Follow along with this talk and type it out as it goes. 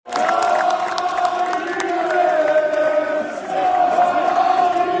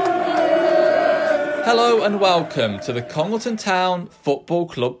Hello and welcome to the Congleton Town Football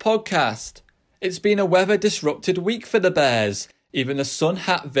Club podcast. It's been a weather-disrupted week for the Bears. Even the Sun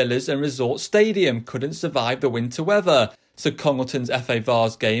Hat Villas and Resort Stadium couldn't survive the winter weather, so Congleton's FA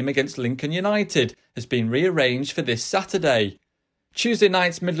Vars game against Lincoln United has been rearranged for this Saturday. Tuesday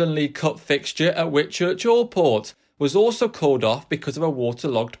night's Midland League Cup fixture at Whitchurch Allport was also called off because of a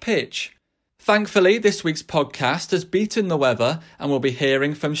waterlogged pitch. Thankfully, this week's podcast has beaten the weather and we'll be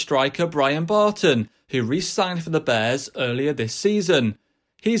hearing from striker Brian Barton, who re-signed for the Bears earlier this season.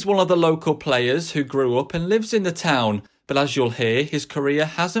 He's one of the local players who grew up and lives in the town, but as you'll hear, his career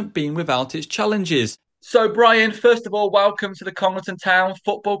hasn't been without its challenges. So Brian, first of all, welcome to the Congleton Town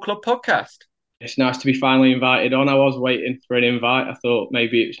Football Club podcast. It's nice to be finally invited on. I was waiting for an invite. I thought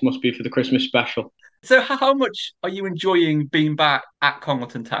maybe it must be for the Christmas special. So how much are you enjoying being back at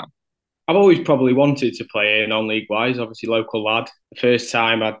Congleton Town? I've always probably wanted to play non-league wise, obviously local lad. The first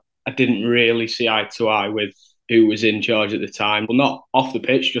time I didn't really see eye to eye with who was in charge at the time. Well, not off the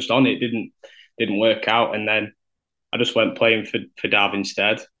pitch, just on it. Didn't work out. And then I just went playing for Dav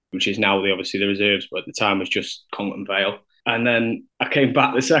instead, which is now obviously the reserves, but at the time was just Congleton Vale. And then I came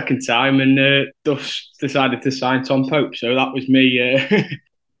back the second time and Duff's decided to sign Tom Pope. So that was me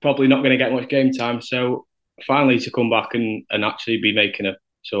probably not going to get much game time. So finally to come back and actually be making a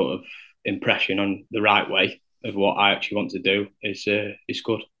sort of impression on the right way of what I actually want to do is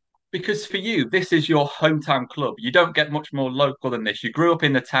good. Because for you, this is your hometown club. You don't get much more local than this. You grew up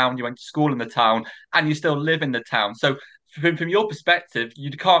in the town, you went to school in the town, and you still live in the town. So from your perspective, you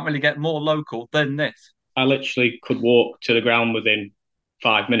can't really get more local than this. I literally could walk to the ground within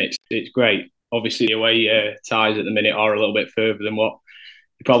 5 minutes. It's great. Obviously, the away ties at the minute are a little bit further than what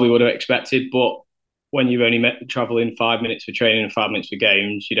you probably would have expected, but when you've only travelling 5 minutes for training and 5 minutes for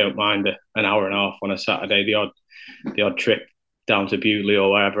games, you don't mind an hour and a half on a Saturday. The odd trip down to Bewley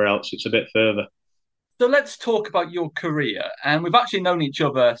or wherever else, it's a bit further. So let's talk about your career. And we've actually known each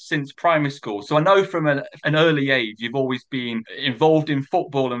other since primary school. So I know from an early age, you've always been involved in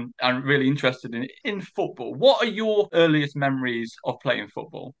football and really interested in football. What are your earliest memories of playing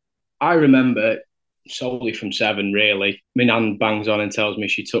football? I remember solely from 7, really. My nan bangs on and tells me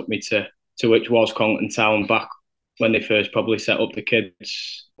she took me to which was Congleton Town back when they first probably set up the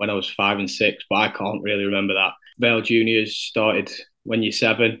kids when I was 5 and 6, but I can't really remember that. Vale Juniors started when you're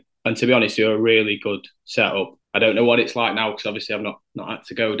 7, and to be honest, they were a really good setup. I don't know what it's like now because obviously I've not had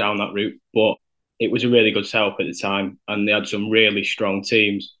to go down that route, but it was a really good setup at the time, and they had some really strong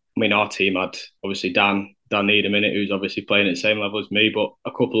teams. I mean, our team had obviously Dan Needham in it, who's obviously playing at the same level as me, but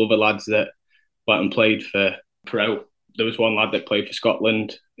a couple of other lads that went and played for pro. There was one lad that played for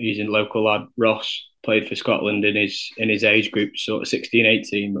Scotland. He's a local lad, Ross, played for Scotland in his age group, sort of 16,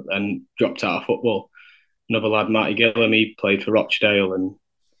 18, but then dropped out of football. Another lad, Matty Gillam, he played for Rochdale, and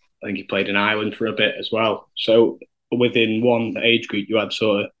I think he played in Ireland for a bit as well. So within one age group, you had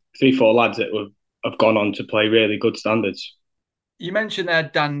sort of 3-4 lads that have gone on to play really good standards. You mentioned there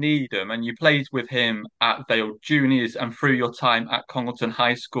Dan Needham, and you played with him at Vale Juniors and through your time at Congleton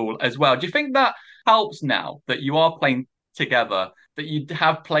High School as well. Do you think that helps now that you are playing together, that you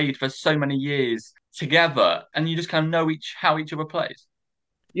have played for so many years together, and you just kind of know how each other plays?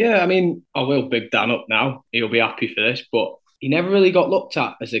 Yeah, I mean, I will big Dan up now. He'll be happy for this, but he never really got looked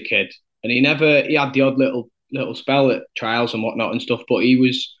at as a kid, and he had the odd little spell at trials and whatnot and stuff, but he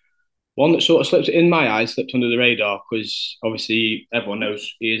was one that sort of slipped under the radar because obviously everyone knows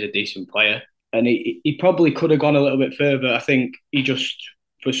he is a decent player, and he probably could have gone a little bit further. I think he just,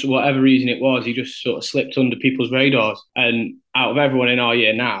 for whatever reason it was, he just sort of slipped under people's radars. And out of everyone in our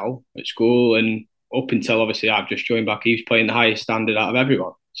year now at school and up until obviously I've just joined back, he was playing the highest standard out of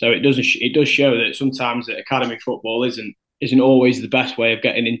everyone. So it does show that sometimes that academy football isn't always the best way of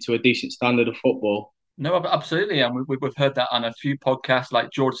getting into a decent standard of football. No, absolutely. And we've heard that on a few podcasts like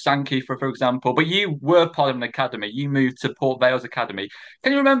George Sankey, for example. But you were part of an academy. You moved to Port Vale's academy.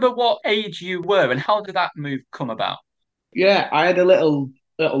 Can you remember what age you were and how did that move come about? Yeah, I had a little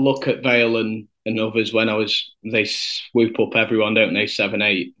look at Vale and others when they swoop up everyone, don't they, 7,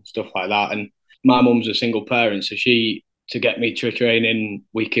 8, stuff like that. And my mum's a single parent, so to get me to training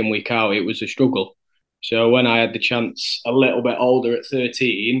week in, week out, it was a struggle. So when I had the chance a little bit older at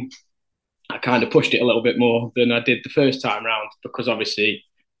 13, I kind of pushed it a little bit more than I did the first time round because obviously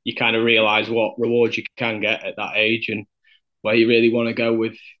you kind of realise what rewards you can get at that age and where you really want to go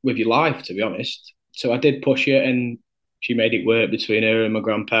with your life, to be honest. So I did push it and she made it work between her and my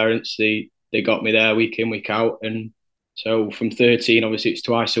grandparents. They got me there week in, week out. And so from 13, obviously it's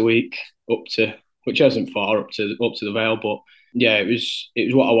twice a week up to, which isn't far, up to the Vale. But yeah, it was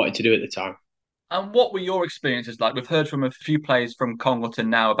what I wanted to do at the time. And what were your experiences like? We've heard from a few players from Congleton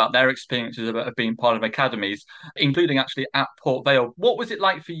now about their experiences of being part of academies, including actually at Port Vale. What was it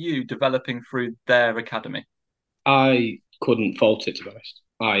like for you developing through their academy? I couldn't fault it, to be honest.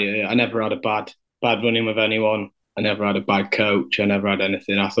 I never had a bad running with anyone. I never had a bad coach. I never had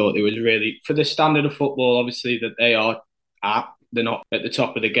anything. I thought it was really, for the standard of football, obviously, that they are at. They're not at the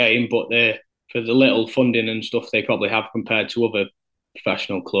top of the game, but they're, for the little funding and stuff they probably have compared to other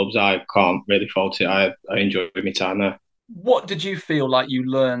professional clubs, I can't really fault it. I enjoyed my time there. What did you feel like you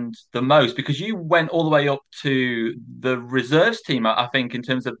learned the most? Because you went all the way up to the reserves team, I think, in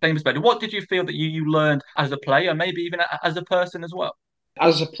terms of playing perspective. What did you feel that you learned as a player, maybe even as a person as well?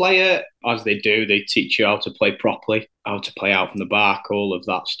 As a player, as they do, they teach you how to play properly, how to play out from the back, all of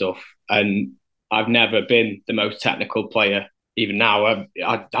that stuff. And I've never been the most technical player. Even now,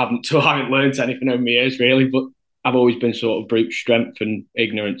 I haven't learned anything over the years really, but I've always been sort of brute strength and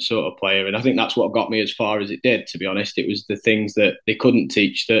ignorant sort of player. And I think that's what got me as far as it did, to be honest. It was the things that they couldn't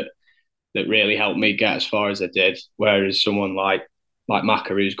teach that really helped me get as far as I did. Whereas someone like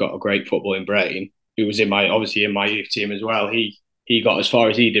Maka, who's got a great footballing brain, who was obviously in my youth team as well, he got as far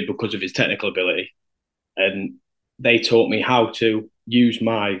as he did because of his technical ability. And they taught me how to use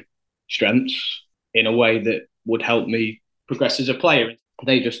my strengths in a way that would help me progress as a player.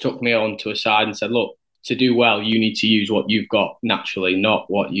 They just took me on to a side and said, look, to do well, you need to use what you've got naturally, not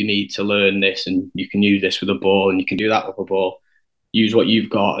what you need to learn this. And you can use this with a ball and you can do that with a ball. Use what you've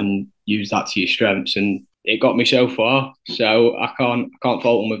got and use that to your strengths. And it got me so far. So I can't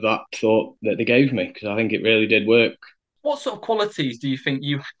fault them with that thought that they gave me, because I think it really did work. What sort of qualities do you think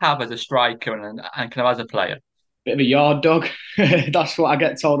you have as a striker and kind of as a player? Bit of a yard dog. That's what I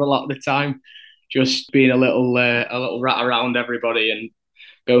get told a lot of the time. Just being a little rat around everybody and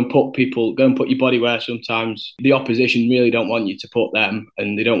go and put your body where sometimes the opposition really don't want you to put them,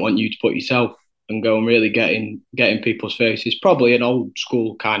 and they don't want you to put yourself, and go and really get in people's faces. Probably an old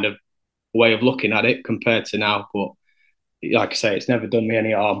school kind of way of looking at it compared to now, but like I say, it's never done me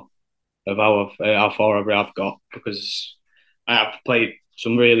any harm of how far I've got, because I have played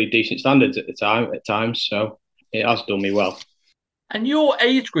some really decent standards at times, so it has done me well. And your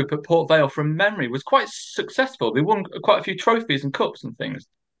age group at Port Vale, from memory, was quite successful. They won quite a few trophies and cups and things.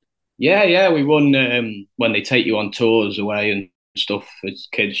 Yeah, we won when they take you on tours away and stuff as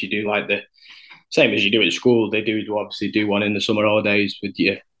kids. You do like the same as you do at school. They do obviously do one in the summer holidays with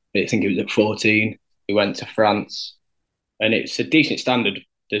you. I think it was at 14. We went to France, and it's a decent standard.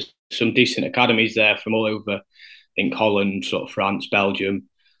 There's some decent academies there from all over. I think Holland, sort of France, Belgium,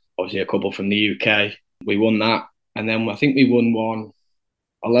 obviously a couple from the UK. We won that, and then I think we won one,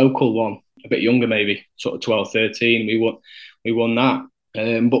 a local one, a bit younger maybe, sort of 12, 13. We won that,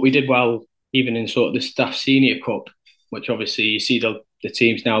 but we did well even in sort of the staff senior cup, which obviously you see the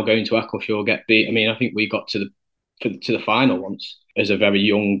teams now going to Eccleshall get beat. I mean, I think we got to the final once as a very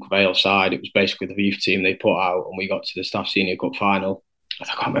young Vale side. It was basically the youth team they put out, and we got to the staff senior cup final. I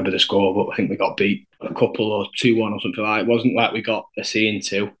can't remember the score, but I think we got beat a couple or 2-1 or something like that. It wasn't like we got a C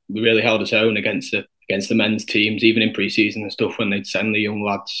into. We really held us own against the men's teams, even in pre-season and stuff when they'd send the young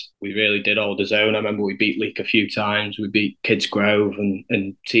lads. We really did hold us own. I remember we beat Leek a few times. We beat Kids Grove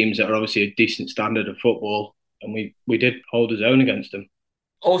and teams that are obviously a decent standard of football, and we did hold us own against them.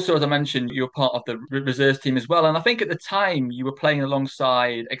 Also, as I mentioned, you were part of the reserves team as well. And I think at the time you were playing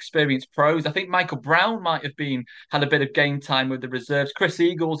alongside experienced pros. I think Michael Brown might have had a bit of game time with the reserves. Chris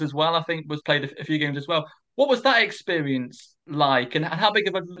Eagles as well, I think, was played a few games as well. What was that experience like? And how big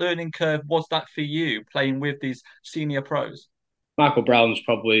of a learning curve was that for you, playing with these senior pros? Michael Brown's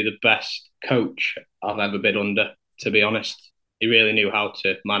probably the best coach I've ever been under, to be honest. He really knew how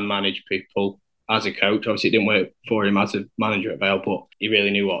to manage people as a coach. Obviously, it didn't work for him as a manager at Vale, but he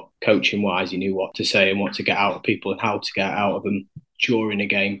really knew what, coaching wise, he knew what to say and what to get out of people and how to get out of them during a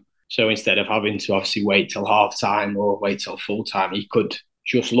game. So instead of having to obviously wait till half time or wait till full time, he could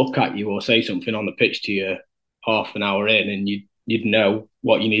just look at you or say something on the pitch to you half an hour in, and you'd know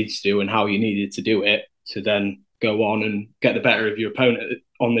what you needed to do and how you needed to do it to then go on and get the better of your opponent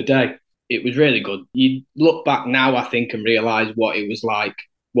on the day. It was really good. You look back now, I think, and realise what it was like,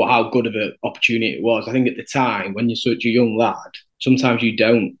 how good of an opportunity it was. I think at the time, when you're such a young lad, sometimes you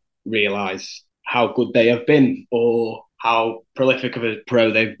don't realise how good they have been or how prolific of a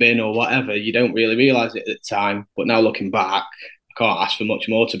pro they've been or whatever. You don't really realise it at the time. But now looking back, I can't ask for much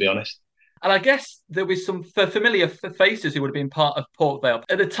more, to be honest. And I guess there was some familiar faces who would have been part of Port Vale.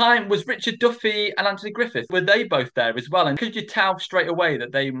 At the time, was Richard Duffy and Anthony Griffith, were they both there as well? And could you tell straight away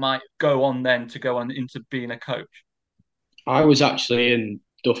that they might go on into being a coach? I was actually in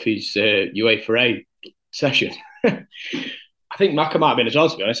Duffy's UEFA A session. I think Macca might have been as well,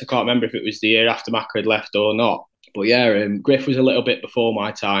 to be honest. I can't remember if it was the year after Macca had left or not. But yeah, Griff was a little bit before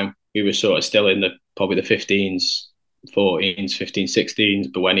my time. He was sort of still in probably the 15s, 14s, 15s, 16s.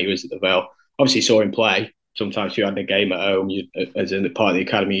 But when he was at the Vale, obviously saw him play. Sometimes you had a game at home, as in the part of the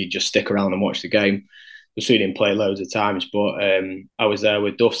academy, you just stick around and watch the game. We've seen him play loads of times, but I was there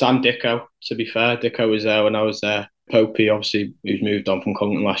with Duffs and Dicko, to be fair. Dicko was there when I was there. Popey, obviously, who's moved on from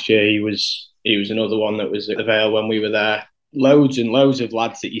Congleton last year, he was another one that was at the Vale when we were there. Loads and loads of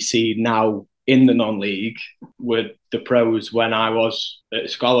lads that you see now in the non-league were the pros when I was at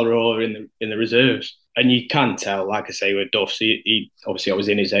Scholar or in the reserves. And you can tell, like I say, with Duffs, he obviously I was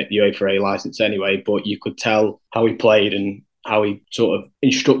in his UEFA A licence anyway, but you could tell how he played and how he sort of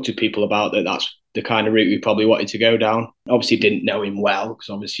instructed people about that. That's the kind of route we probably wanted to go down. Obviously didn't know him well because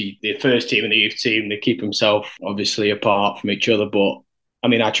obviously the first team and the youth team, they keep himself obviously apart from each other. But I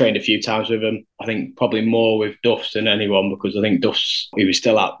mean, I trained a few times with him. I think probably more with Duffs than anyone because I think Duffs, he was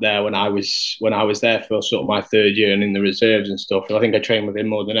still out there when I was there for sort of my third year and in the reserves and stuff. And I think I trained with him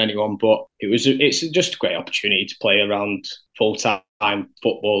more than anyone. But it's just a great opportunity to play around full-time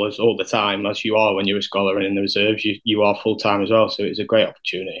footballers all the time, as you are when you're a scholar and in the reserves. You are full-time as well. So it's a great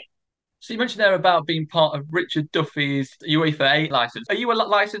opportunity. So you mentioned there about being part of Richard Duffy's UEFA A licence. Are you a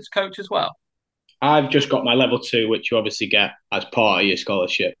licensed coach as well? I've just got my level 2, which you obviously get as part of your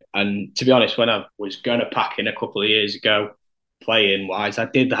scholarship. And to be honest, when I was going to pack in a couple of years ago, playing wise, I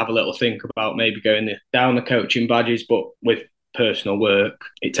did have a little think about maybe going down the coaching badges, but with personal work,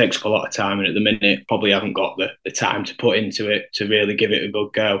 it takes up a lot of time. And at the minute, probably haven't got the time to put into it to really give it a good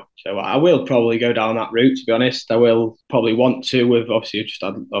go. So I will probably go down that route, to be honest. I will probably want to, with obviously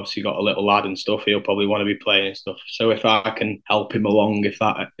I've got a little lad and stuff. He'll probably want to be playing and stuff. So if I can help him along, if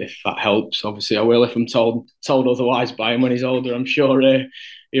that helps, obviously I will. If I'm told otherwise by him when he's older, I'm sure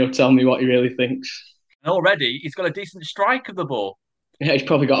he'll tell me what he really thinks. And already he's got a decent strike of the ball. Yeah, he's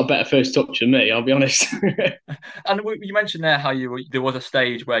probably got a better first touch than me, I'll be honest. And you mentioned there how there was a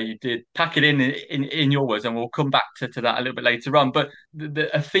stage where you did pack it in your words, and we'll come back to that a little bit later on. But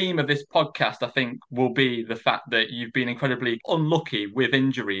a theme of this podcast, I think, will be the fact that you've been incredibly unlucky with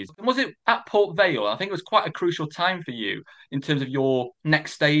injuries. And was it at Port Vale? I think it was quite a crucial time for you in terms of your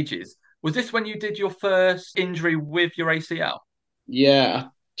next stages. Was this when you did your first injury with your ACL? Yeah,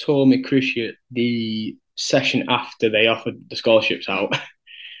 I tore my cruciate the session after they offered the scholarships out.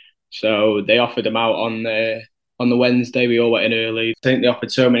 So they offered them out on the Wednesday. We all went in early. I think they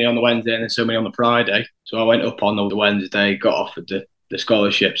offered so many on the Wednesday and then so many on the Friday. So I went up on the Wednesday, got offered the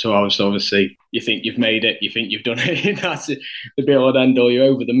scholarship. So I was obviously, you think you've made it, you think you've done it. That's the be all and end all. You're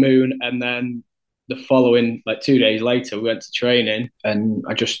over the moon. And then the following, like 2 days later, we went to training and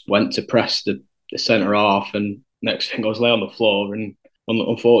I just went to press the centre half. And next thing I was lay on the floor and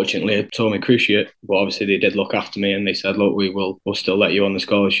unfortunately, I tore my cruciate, but obviously they did look after me and they said, look, we'll still let you on the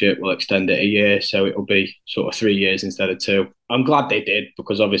scholarship. We'll extend it a year. So it'll be sort of 3 years instead of 2. I'm glad they did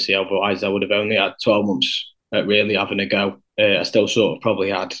because obviously otherwise I would have only had 12 months at really having a go. I still sort of probably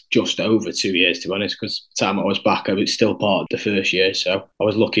had just over 2 years, to be honest, because the time I was back, I was still part of the first year. So I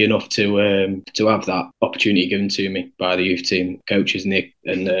was lucky enough to have that opportunity given to me by the youth team coaches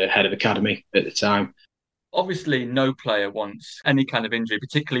and the head of academy at the time. Obviously, no player wants any kind of injury,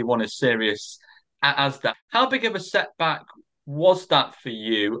 particularly one as serious as that. How big of a setback was that for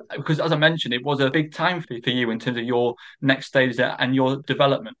you? Because as I mentioned, it was a big time for you in terms of your next stage and your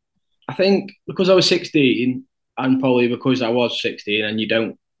development. I think because I was 16 and probably because I was 16 and you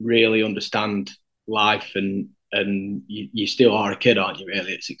don't really understand life and you still are a kid, aren't you,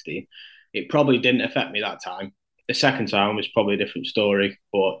 really, at 16? It probably didn't affect me that time. The second time was probably a different story,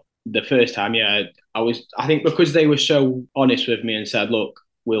 but the first time, yeah, I think because they were so honest with me and said, look,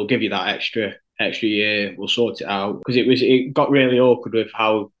 we'll give you that extra year, we'll sort it out. Because it got really awkward with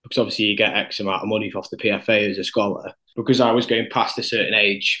because obviously you get X amount of money off the PFA as a scholar. Because I was going past a certain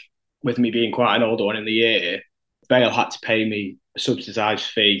age, with me being quite an older one in the year, Vale had to pay me a subsidised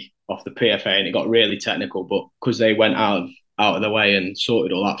fee off the PFA and it got really technical. But because they went out of the way and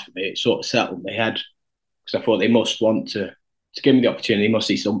sorted all that for me, it sort of settled my head. Because I thought they must want to give me the opportunity, they must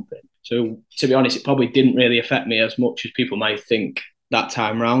see something. So to be honest, it probably didn't really affect me as much as people might think that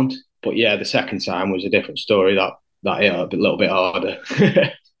time round. But yeah, the second time was a different story. That hit a little bit harder.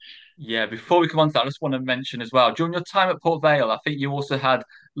 Yeah, before we come on to that, I just want to mention as well, during your time at Port Vale, I think you also had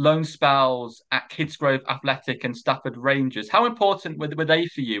loan spells at Kidsgrove Athletic and Stafford Rangers. How important were they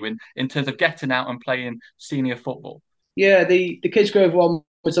for you in terms of getting out and playing senior football? Yeah, the Kidsgrove one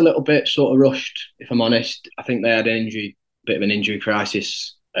was a little bit sort of rushed, if I'm honest. I think they had a bit of an injury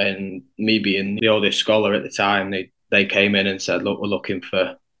crisis. And me being the oldest scholar at the time, they came in and said, look, we're looking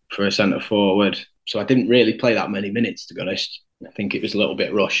for a centre forward. So I didn't really play that many minutes, to be honest. I think it was a little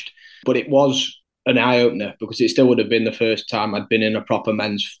bit rushed. But it was an eye-opener because it still would have been the first time I'd been in a proper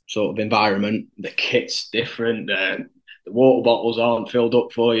men's sort of environment. The kit's different, the water bottles aren't filled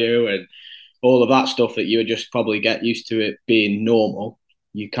up for you, and all of that stuff that you would just probably get used to it being normal.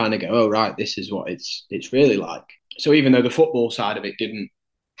 You kind of go, oh, right, this is what it's really like. So even though the football side of it didn't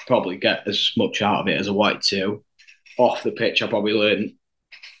probably get as much out of it as I wanted to, off the pitch, I probably learned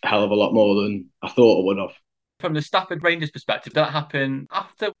a hell of a lot more than I thought I would have. From the Stafford Rangers perspective, did that happen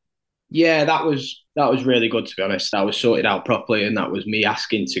after? Yeah, that was really good, to be honest. That was sorted out properly, and that was me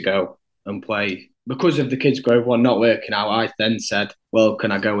asking to go and play. Because of the Kids Grove one not working out, I then said, well,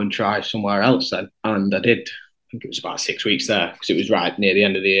 can I go and try somewhere else then? And I did. I think it was about 6 weeks there because it was right near the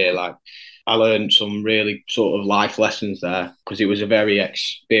end of the year. Like, I learned some really sort of life lessons there because it was a very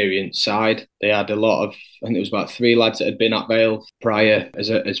experienced side. They had a lot of, I think it was about 3 lads that had been at Vale prior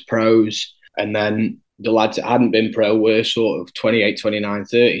as pros. And then the lads that hadn't been pro were sort of 28, 29,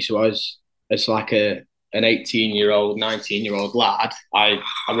 30. So I was, as like an 18-year-old, 19-year-old lad, I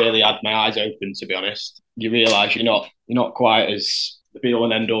really had my eyes open, to be honest. You realise you're not quite as the be-all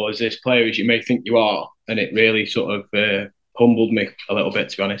and end-all as this player as you may think you are. And it really sort of humbled me a little bit,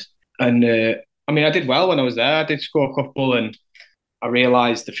 to be honest. And I mean, I did well when I was there. I did score a couple, and I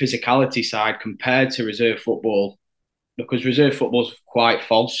realised the physicality side compared to reserve football, because reserve football's quite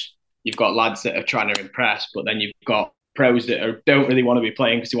false. You've got lads that are trying to impress, but then you've got pros that don't really want to be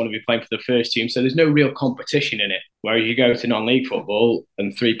playing because they want to be playing for the first team. So there's no real competition in it. Whereas you go to non-league football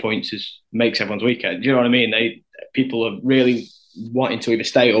and 3 points makes everyone's weekend. Do you know what I mean? People are really wanting to either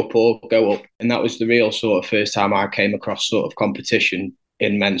stay up or go up. And that was the real sort of first time I came across sort of competition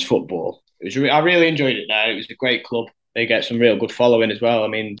in men's football. I really enjoyed it there. It was a great club. They get some real good following as well. I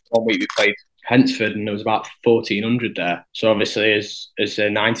mean, one week we played Hensford and there was about 1,400 there. So obviously as a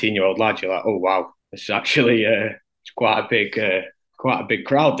 19-year-old lad, you're like, oh wow, this is actually it's quite a big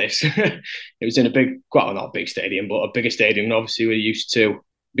crowd. This it was in a big, well, not a big stadium, but a bigger stadium. And obviously we're used to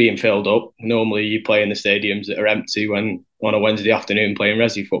being filled up. Normally you play in the stadiums that are empty when on a Wednesday afternoon playing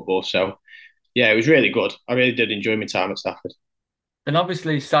resi football. So yeah, it was really good. I really did enjoy my time at Stafford. And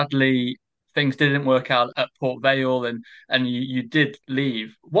obviously, sadly, things didn't work out at Port Vale, and you did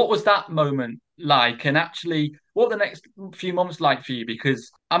leave. What was that moment like? And actually, what were the next few months like for you?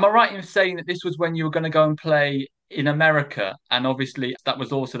 Because am I right in saying that this was when you were going to go and play in America? And obviously, that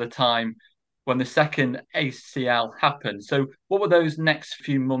was also the time when the second ACL happened. So what were those next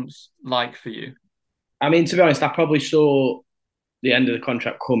few months like for you? I mean, to be honest, I probably saw the end of the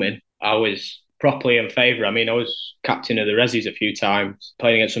contract coming. I was properly in favour. I mean, I was captain of the Resis a few times,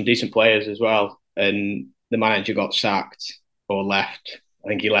 playing against some decent players as well. And the manager got sacked or left. I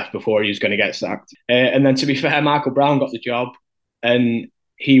think he left before he was going to get sacked. And then, to be fair, Michael Brown got the job, and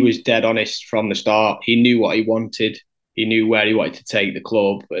he was dead honest from the start. He knew what he wanted. He knew where he wanted to take the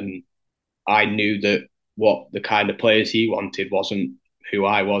club, and I knew that what the kind of players he wanted wasn't who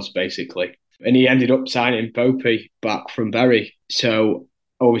I was, basically. And he ended up signing Popey back from Bury. So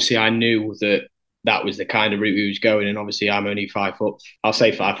obviously I knew that was the kind of route he was going. And obviously I'm only 5 foot, I'll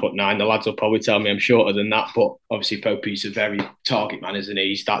say 5'9". The lads will probably tell me I'm shorter than that. But obviously Popey's a very target man, isn't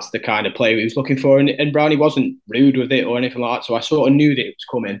he? That's the kind of player he was looking for. And Brownie wasn't rude with it or anything like that. So I sort of knew that it was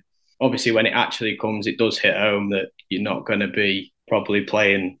coming. Obviously when it actually comes, it does hit home that you're not going to be probably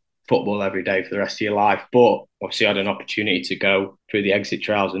playing football every day for the rest of your life. But obviously I had an opportunity to go through the exit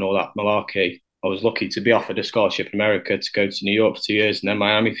trials and all that malarkey. I was lucky to be offered a scholarship in America to go to New York for 2 years and then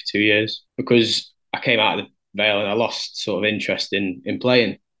Miami for 2 years, because I came out of the Vale and I lost sort of interest in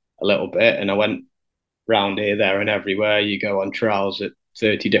playing a little bit. And I went round here, there and everywhere. You go on trials at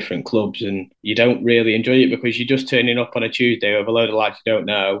 30 different clubs and you don't really enjoy it because you're just turning up on a Tuesday with a load of lads you don't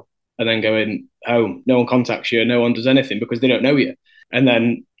know and then going home. No one contacts you, no one does anything because they don't know you. And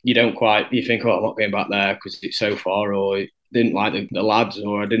then you think, oh, I'm not going back there because it's so far, or didn't like the lads,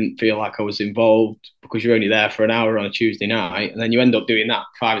 or I didn't feel like I was involved because you're only there for an hour on a Tuesday night. And then you end up doing that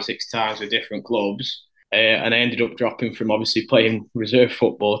 5 or 6 times with different clubs. And I ended up dropping from obviously playing reserve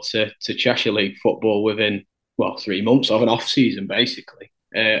football to Cheshire League football within, 3 months of an off season, basically.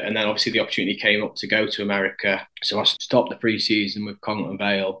 And then obviously the opportunity came up to go to America. So I stopped the pre-season with Congleton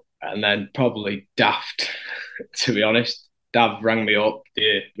Vale, and then probably daft, to be honest. Dav rang me up,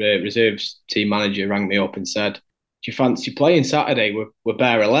 the reserves team manager rang me up and said, do you fancy playing Saturday? We're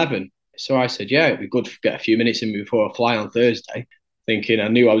bare 11. So I said, yeah, it'd be good to get a few minutes in before I fly on Thursday. Thinking I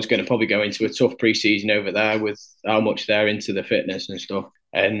knew I was going to probably go into a tough pre-season over there with how much they're into the fitness and stuff.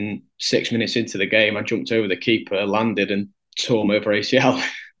 And 6 minutes into the game, I jumped over the keeper, landed and tore my over ACL.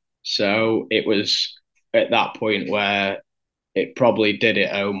 So it was at that point where it probably did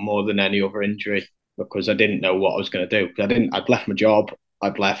it home more than any other injury. because I didn't know what I was going to do. I'd left my job.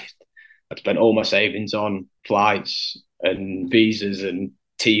 I'd spent all my savings on flights and visas and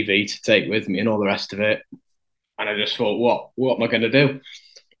TV to take with me and all the rest of it. And I just thought, what am I going to do?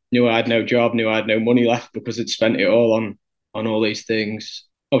 Knew I had no job, knew I had no money left because I'd spent it all on all these things.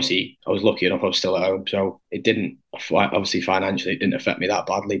 Obviously, I was lucky enough; I was still at home, so it didn't. Obviously, financially, it didn't affect me that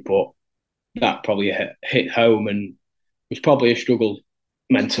badly, but that probably hit home and was probably a struggle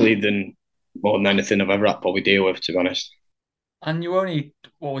mentally than more than anything I've ever had to probably deal with, to be honest. And you were only,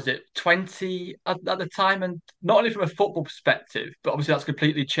 what was it, 20 at the time? And not only from a football perspective, but obviously that's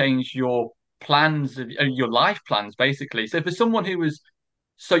completely changed your plans, your life plans, basically. So for someone who was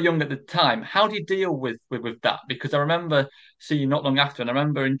so young at the time, how do you deal with that? Because I remember seeing you not long after, and I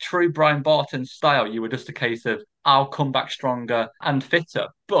remember in true Brian Barton style, you were just a case of, I'll come back stronger and fitter.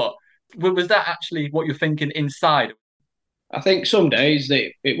 But was that actually what you're thinking inside? I think some days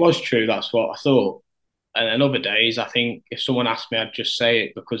it was true. That's what I thought, and then other days I think if someone asked me, I'd just say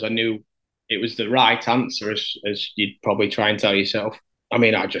it because I knew it was the right answer, as you'd probably try and tell yourself. I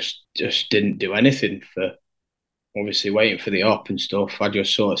mean, I just didn't do anything for obviously waiting for the op and stuff. I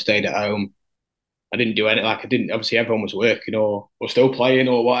just sort of stayed at home. I didn't do any like I didn't obviously everyone was working or still playing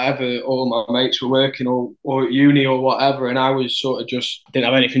or whatever. All my mates were working or at uni or whatever, and I was sort of just didn't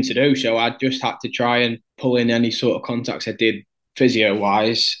have anything to do. So I just had to try and pull in any sort of contacts I did physio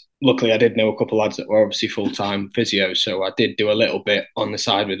wise. Luckily, I did know a couple of lads that were obviously full time physios, so I did do a little bit on the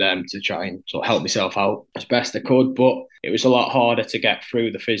side with them to try and sort of help myself out as best I could. But it was a lot harder to get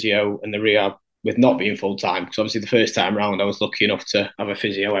through the physio and the rehab with not being full time. Because obviously the first time round I was lucky enough to have a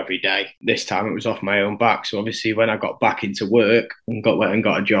physio every day. This time it was off my own back. So obviously when I got back into work and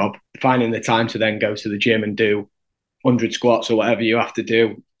got a job, finding the time to then go to the gym and do 100 squats or whatever you have to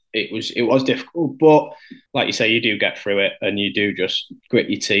do, it was difficult. But like you say, you do get through it and you do just grit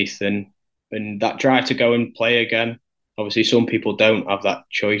your teeth and that drive to go and play again. Obviously some people don't have that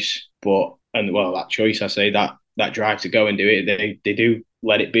choice, that choice I say that drive to go and do it, they do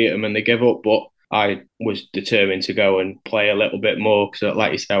let it beat them and they give up. But I was determined to go and play a little bit more because,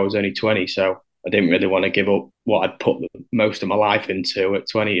 like you said, I was only 20, so I didn't really want to give up what I'd put most of my life into at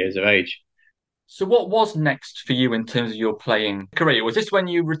 20 years of age. So what was next for you in terms of your playing career? Was this when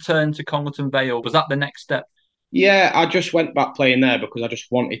you returned to Congleton Vale? Was that the next step? Yeah, I just went back playing there because I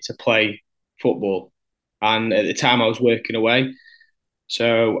just wanted to play football. And at the time, I was working away.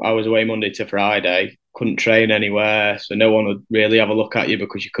 So I was away Monday to Friday, couldn't train anywhere. So no one would really have a look at you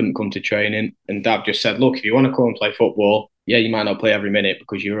because you couldn't come to training. And Dad just said, look, if you want to come and play football, yeah, you might not play every minute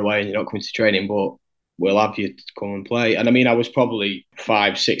because you're away and you're not coming to training, but we'll have you to come and play. And I mean, I was probably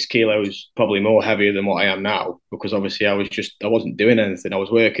 5, 6 kilos, probably more heavier than what I am now because obviously I wasn't doing anything. I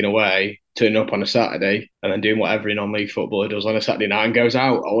was working away, turning up on a Saturday and then doing what every non-league footballer does on a Saturday night and goes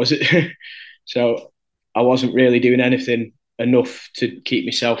out. I was it. So I wasn't really doing anything enough to keep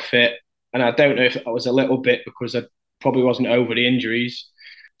myself fit. And I don't know if I was a little bit because I probably wasn't over the injuries.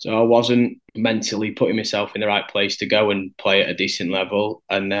 So I wasn't mentally putting myself in the right place to go and play at a decent level.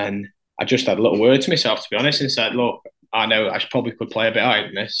 And then I just had a little word to myself, to be honest, and said, look, I know I probably could play a bit higher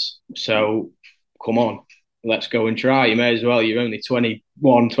than this. So come on, let's go and try. You may as well. You're only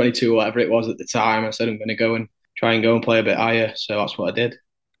 21, 22, whatever it was at the time. I said, I'm going to go and try and go and play a bit higher. So that's what I did.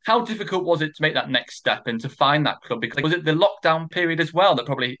 How difficult was it to make that next step and to find that club? Because was it the lockdown period as well that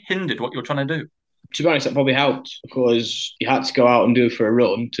probably hindered what you were trying to do? To be honest, that probably helped because you had to go out and do for a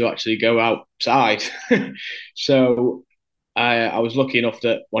run to actually go outside. So I was lucky enough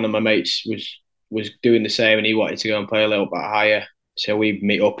that one of my mates was doing the same and he wanted to go and play a little bit higher. So we'd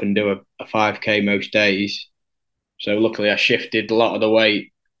meet up and do a 5K most days. So luckily I shifted a lot of the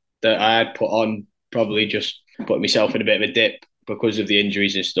weight that I had put on, probably just put myself in a bit of a dip because of the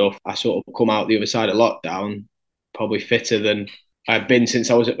injuries and stuff. I sort of come out the other side of lockdown probably fitter than I've been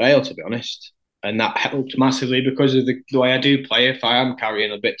since I was at Vale, to be honest. And that helped massively because of the way I do play. If I am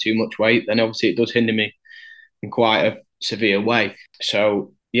carrying a bit too much weight, then obviously it does hinder me in quite a severe way.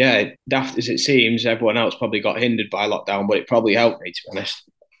 So yeah, daft as it seems, everyone else probably got hindered by lockdown, but it probably helped me, to be honest.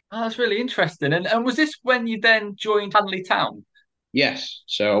 Oh, that's really interesting. And was this when you then joined Hanley Town? Yes.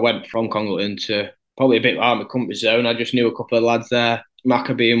 So I went from Congleton to probably a bit out of my comfort zone. I just knew a couple of lads there,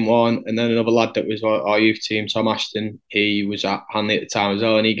 Macca being one, and then another lad that was our youth team, Tom Ashton. He was at Hanley at the time as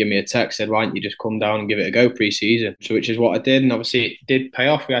well, and he gave me a text, said, why don't you just come down and give it a go pre-season? So which is what I did, and obviously it did pay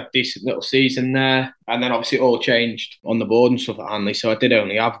off. We had a decent little season there, and then obviously it all changed on the board and stuff at Hanley, so I did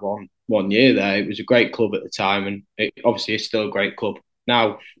only have one year there. It was a great club at the time, and it obviously is still a great club.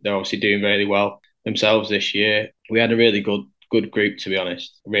 Now they're obviously doing really well themselves this year. We had a really good group, to be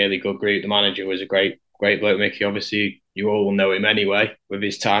honest. A really good group. The manager was a great great bloke, Mickey. Obviously, you all know him anyway with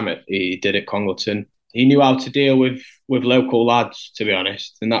his time he did at Congleton. He knew how to deal with local lads, to be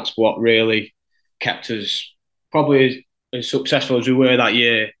honest, and that's what really kept us probably as successful as we were that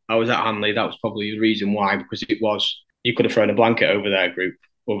year. I was at Hanley. That was probably the reason why, because you could have thrown a blanket over their group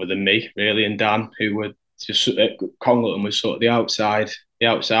other than me, really, and Dan, who were just Congleton was sort of the outside. The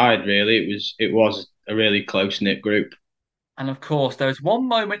outside, really, it was a really close knit group. And of course, there's one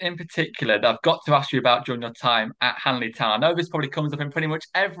moment in particular that I've got to ask you about during your time at Hanley Town. I know this probably comes up in pretty much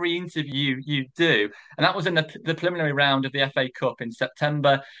every interview you do, and that was in the preliminary round of the FA Cup in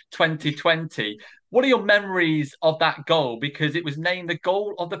September 2020. What are your memories of that goal? Because it was named the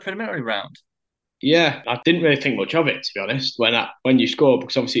goal of the preliminary round. Yeah, I didn't really think much of it, to be honest, when you score,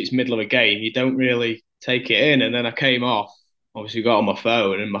 because obviously it's middle of a game, you don't really take it in. And then I came off, obviously got on my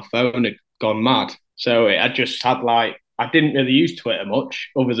phone, and my phone had gone mad. So I just had I didn't really use Twitter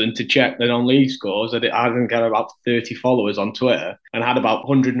much other than to check the non-league scores. I didn't get about 30 followers on Twitter and had about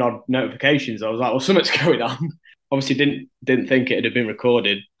 100 odd notifications. I was like, well, something's going on. Obviously didn't think it had been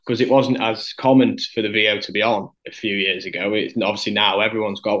recorded because it wasn't as common for the VO to be on a few years ago. It's obviously now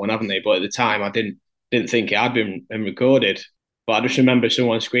everyone's got one, haven't they? But at the time, I didn't think it had been recorded. But I just remember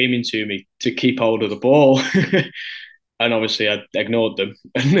someone screaming to me to keep hold of the ball. And obviously I ignored them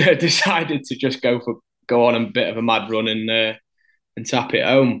and decided to just go on a bit of a mad run and tap it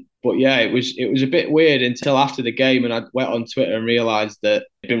home. But yeah, it was a bit weird until after the game, and I went on Twitter and realised that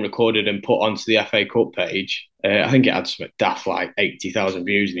it'd been recorded and put onto the FA Cup page. I think it had some daft 80,000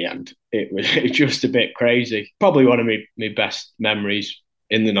 views in the end. It was just a bit crazy. Probably one of my best memories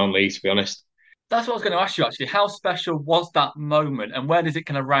in the non-league, to be honest. That's what I was going to ask you actually. How special was that moment, and where does it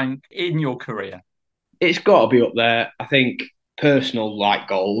kind of rank in your career? It's got to be up there. I think personal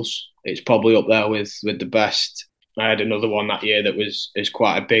goals, it's probably up there with the best. I had another one that year that was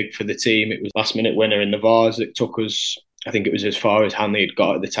quite a big for the team. It was last minute winner in the Vars that took us, I think it was as far as Hanley had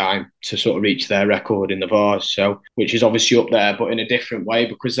got at the time to sort of reach their record in the Vars. So, which is obviously up there, but in a different way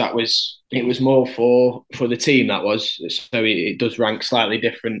because it was more for the team that was. So it does rank slightly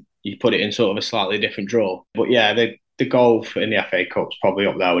different. You put it in sort of a slightly different draw. But yeah, the goal in the FA Cup's probably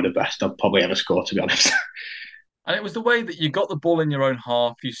up there with the best I've probably ever scored, to be honest. And it was the way that you got the ball in your own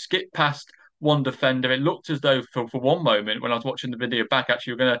half, you skipped past one defender. It looked as though for one moment when I was watching the video back,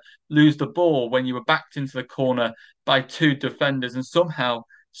 actually, you were going to lose the ball when you were backed into the corner by two defenders and somehow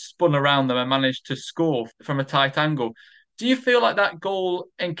spun around them and managed to score from a tight angle. Do you feel like that goal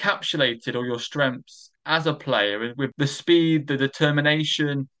encapsulated all your strengths as a player with the speed, the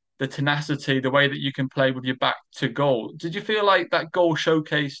determination, the tenacity, the way that you can play with your back to goal? Did you feel like that goal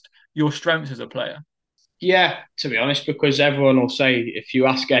showcased your strengths as a player? Yeah, to be honest, because everyone will say, if you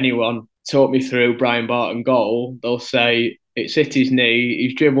ask anyone, talk me through Brian Barton goal, they'll say it's hit his knee,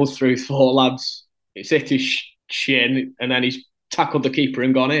 he's dribbled through four lads, it's hit his shin, and then he's tackled the keeper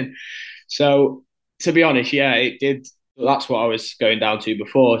and gone in. So, to be honest, yeah, it did. That's what I was going down to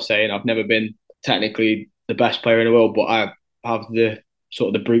before, saying I've never been technically the best player in the world, but I have the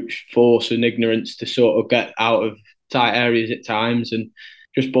sort of the brute force and ignorance to sort of get out of tight areas at times and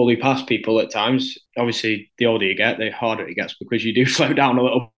just bully past people at times. Obviously, the older you get, the harder it gets because you do slow down a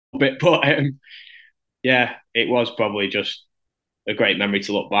little bit. But yeah, it was probably just a great memory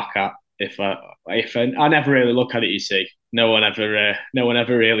to look back at. I never really look at it, you see, no one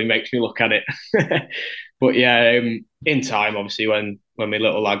ever really makes me look at it. But yeah, in time, obviously, when my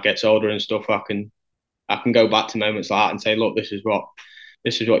little lad gets older and stuff, I can go back to moments like that and say, look, this is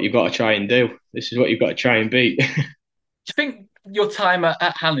what you've got to try and do. This is what you've got to try and beat. Do you think your time at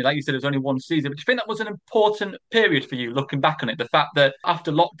Hanley, like you said, it was only one season, but do you think that was an important period for you looking back on it? The fact that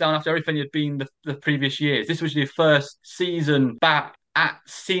after lockdown, after everything you'd been the previous years, this was your first season back at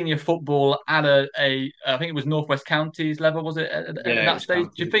senior football at I think it was Northwest Counties level, was it, at that stage?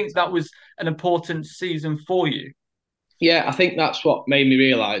 Do you think that was an important season for you? Yeah, I think that's what made me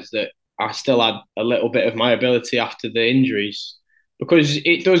realise that I still had a little bit of my ability after the injuries because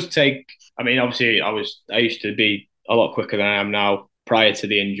it does take. I mean, obviously, I used to be a lot quicker than I am now prior to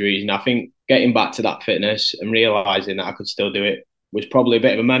the injuries, and I think getting back to that fitness and realising that I could still do it was probably a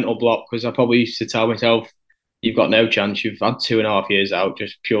bit of a mental block because I probably used to tell myself, "You've got no chance. You've had 2.5 years out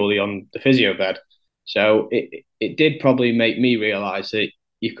just purely on the physio bed." So it did probably make me realise that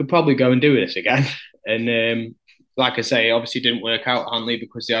you could probably go and do this again, and like I say, it obviously didn't work out at Hanley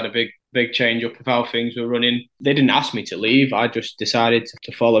because they had a big change up of how things were running. They didn't ask me to leave. I just decided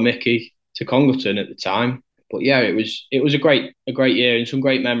to follow Mickey to Congleton at the time. But yeah, it was a great year and some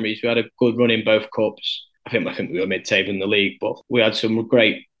great memories. We had a good run in both cups. I think we were mid-table in the league, but we had some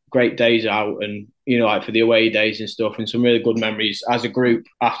great great days out, and like for the away days and stuff, and some really good memories as a group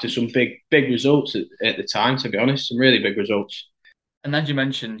after some big results at the time. To be honest, some really big results. And as you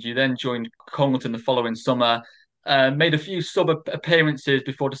mentioned, you then joined Congleton the following summer, made a few sub appearances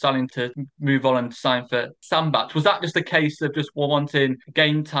before deciding to move on and sign for Sandbach. Was that just a case of just wanting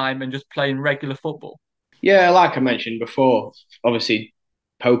game time and just playing regular football? Yeah, like I mentioned before, obviously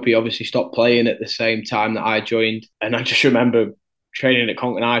Popey obviously stopped playing at the same time that I joined, and I just remember training at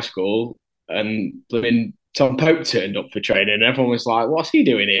Congleton High School, and Tom Pope turned up for training, and everyone was like, "What's he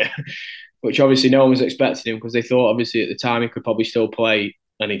doing here?" Which obviously no one was expecting him, because they thought obviously at the time he could probably still play.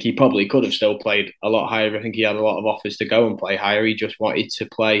 I think he probably could have still played a lot higher. I think he had a lot of offers to go and play higher. He just wanted to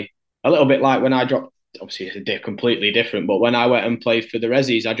play a little bit like when I dropped. Obviously, it's completely different. But when I went and played for the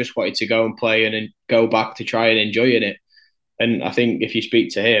Rezzies, I just wanted to go and play and then go back to try and enjoying it. And I think if you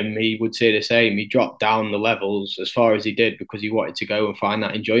speak to him, he would say the same. He dropped down the levels as far as he did because he wanted to go and find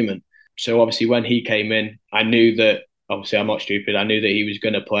that enjoyment. So obviously, when he came in, I knew that. Obviously, I'm not stupid. I knew that he was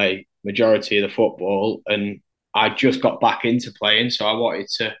going to play majority of the football, and I just got back into playing. So I wanted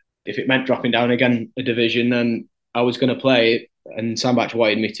to, if it meant dropping down again a division, then I was going to play it. And Sandbach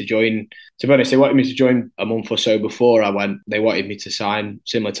wanted me to join. To be honest, they wanted me to join a month or so before I went. They wanted me to sign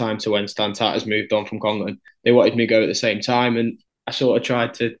similar time to when Stan Tatters moved on from Congleton. They wanted me to go at the same time, and I sort of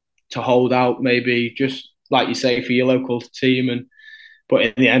tried to hold out, maybe just like you say, for your local team. And but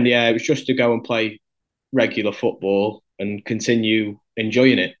in the end, yeah, it was just to go and play regular football and continue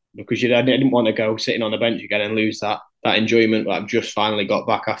enjoying it, because I didn't want to go sitting on the bench again and lose that enjoyment that I've just finally got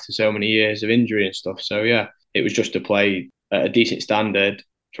back after so many years of injury and stuff. So yeah, it was just to play at a decent standard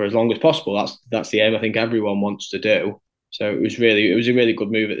for as long as possible. That's the aim I think everyone wants to do. So it was a really good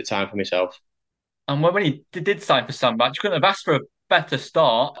move at the time for myself. And when you did sign for Sandbach, you couldn't have asked for a better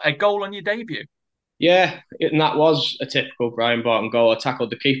start. A goal on your debut. Yeah, and that was a typical Brian Barton goal. I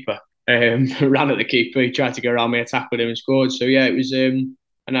tackled the keeper, ran at the keeper. He tried to go around me, I tackled him and scored. So yeah, it was.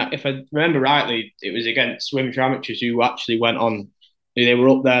 If I remember rightly, it was against Women's Amateurs who actually went on. They were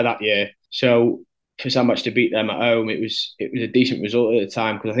up there that year. So for Sandbach to beat them at home, it was a decent result at the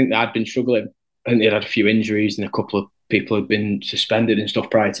time, because I think they had been struggling. I think they'd had a few injuries and a couple of people had been suspended and stuff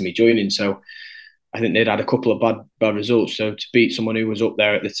prior to me joining. So I think they'd had a couple of bad results. So to beat someone who was up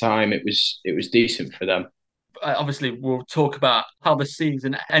there at the time, it was decent for them. Obviously, we'll talk about how the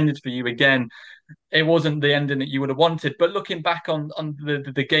season ended for you again. It wasn't the ending that you would have wanted, but looking back on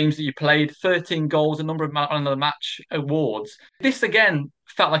the games that you played, 13 goals, a number of man of the match awards. This again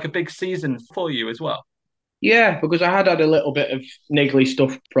felt like a big season for you as well. Yeah, because I had a little bit of niggly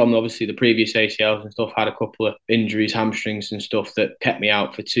stuff from obviously the previous ACLs and stuff. Had a couple of injuries, hamstrings and stuff that kept me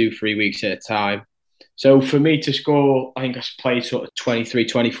out for 2-3 weeks at a time. So for me to score, I think I played sort of 23,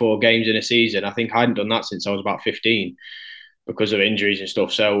 24 games in a season. I think I hadn't done that since I was about 15 because of injuries and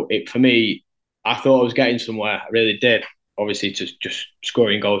stuff. So for me, I thought I was getting somewhere. I really did. Obviously, just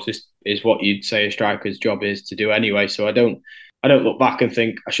scoring goals is what you'd say a striker's job is to do anyway. So I don't look back and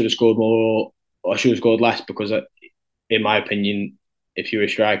think I should have scored more or I should have scored less, because in my opinion, if you're a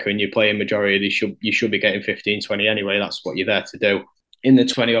striker and you're playing majority, you should be getting 15, 20 anyway. That's what you're there to do. In the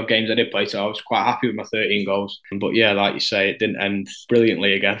 20 odd games I did play, so I was quite happy with my 13 goals. But yeah, like you say, it didn't end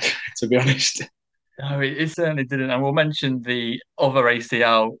brilliantly again, to be honest. No, it certainly didn't. And we'll mention the other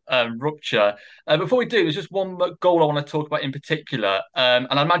ACL rupture. Before we do, there's just one goal I want to talk about in particular. And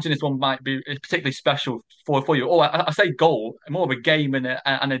I imagine this one might be particularly special for you. Or I say goal, more of a game and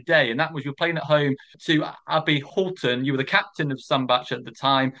a day. And that was you're playing at home to Abby Hulton. You were the captain of Sandbach at the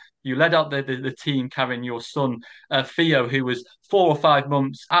time. You led out the team carrying your son, Theo, who was 4 or 5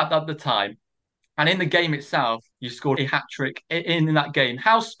 months at the time. And in the game itself, you scored a hat trick in that game.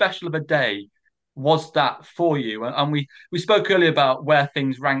 How special of a day was that for you? And we spoke earlier about where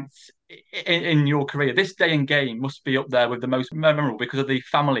things ranked in your career. This day and game must be up there with the most memorable because of the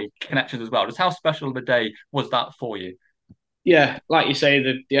family connections as well. Just how special of a day was that for you? Yeah, like you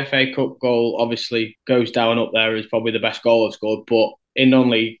say, the FA Cup goal obviously goes down up there as probably the best goal I've scored. But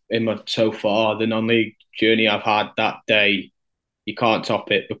so far, the non-league journey I've had that day, you can't top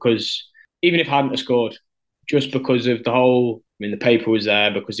it, because even if I hadn't have scored, just because of the whole, I mean, the paper was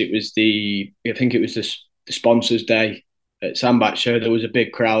there because it was I think it was the sponsors' day at Sandbach, so there was a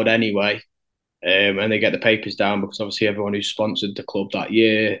big crowd anyway. And they get the papers down because obviously everyone who sponsored the club that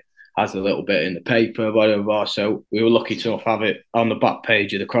year has a little bit in the paper, blah, blah, blah. So we were lucky to have it on the back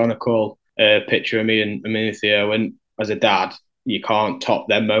page of the Chronicle, picture of me and Theo. And as a dad, you can't top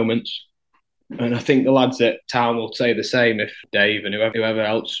them moments. And I think the lads at town will say the same if Dave and whoever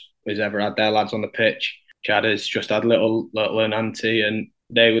else has ever had their lads on the pitch. Chad has just had little and Auntie, and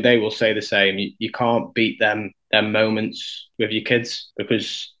they will say the same. You can't beat them them moments with your kids,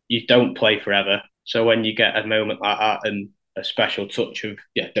 because you don't play forever. So when you get a moment like that and a special touch of,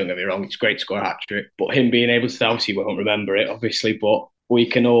 yeah, don't get me wrong, it's great to score a hat trick, but him being able to, obviously won't remember it, obviously, but we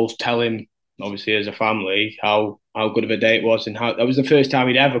can all tell him, obviously as a family, how good of a day it was, and how that was the first time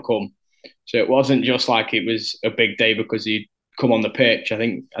he'd ever come. So it wasn't just like it was a big day because he'd come on the pitch. I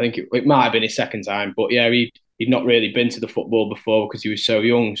think it might have been his second time, but yeah, he'd not really been to the football before because he was so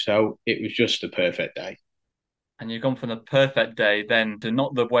young. So it was just a perfect day. And you've gone from the perfect day then to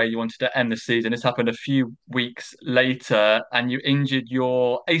not the way you wanted to end the season. This happened a few weeks later and you injured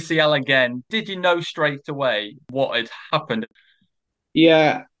your ACL again. Did you know straight away what had happened?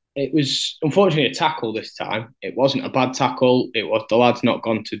 Yeah, it was unfortunately a tackle this time. It wasn't a bad tackle. It was, the lad's not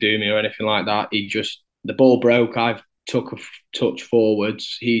gone to do me or anything like that. The ball broke. I've took a touch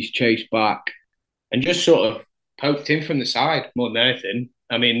forwards. He's chased back and just sort of poked him from the side more than anything.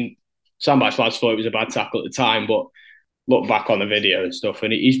 I mean, some lads thought it was a bad tackle at the time, but look back on the video and stuff,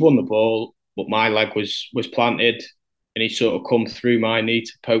 and he's won the ball, but my leg was planted, and he sort of come through my knee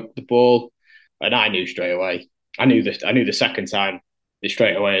to poke the ball, and I knew straight away. I knew the second time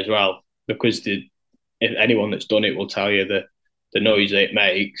straight away as well, because if anyone that's done it will tell you the noise that it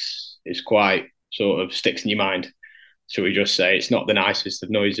makes is quite sort of sticks in your mind. So we just say it's not the nicest of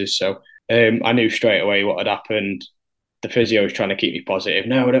noises. So I knew straight away what had happened. The physio was trying to keep me positive.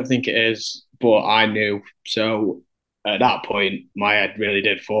 No, I don't think it is, but I knew. So at that point, my head really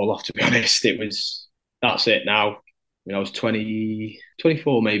did fall off, to be honest. That's it now. I mean, I was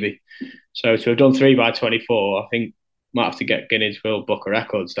 24 maybe. So to have done 3 by 24, I think might have to get Guinness World Book of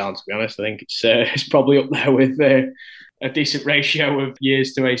Records down, to be honest. I think it's probably up there with a decent ratio of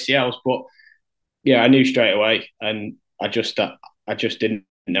years to ACLs. But yeah, I knew straight away, and I just didn't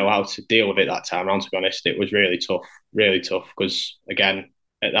know how to deal with it that time around, to be honest. It was really tough, because again,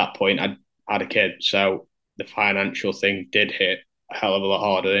 at that point, I had a kid, so the financial thing did hit a hell of a lot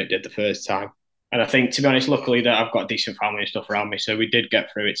harder than it did the first time. And I think, to be honest, luckily that I've got a decent family and stuff around me, so we did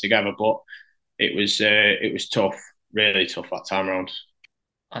get through it together. But it was tough, really tough that time around.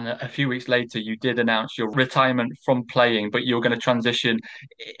 And a few weeks later, you did announce your retirement from playing, but you were going to transition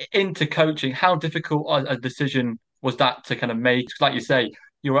into coaching. How difficult a decision was that to kind of make? Like you say,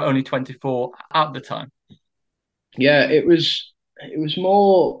 you were only 24 at the time. Yeah, it was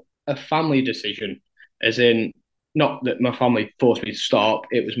more a family decision, as in, not that my family forced me to stop.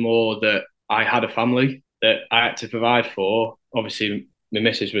 It was more that I had a family that I had to provide for. Obviously, my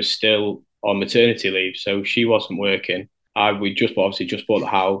missus was still on maternity leave, so she wasn't working. We just bought the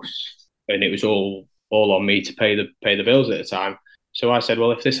house, and it was all on me to pay the bills at the time. So I said,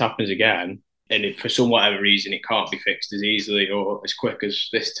 well, if this happens again, and if for some whatever reason it can't be fixed as easily or as quick as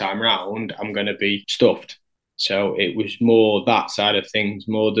this time round, I'm going to be stuffed. So it was more that side of things,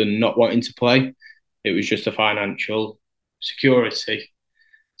 more than not wanting to play. It was just a financial security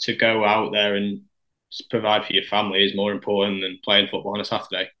to go out there and provide for your family is more important than playing football on a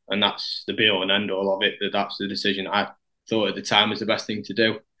Saturday. And that's the be all and end all of it. That's the decision I thought at the time was the best thing to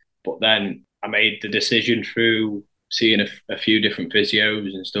do. But then I made the decision through seeing a few different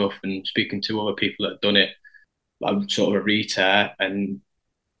physios and stuff, and speaking to other people that had done it, like sort of a re-tear, and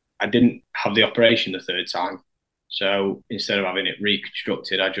I didn't have the operation the third time. So instead of having it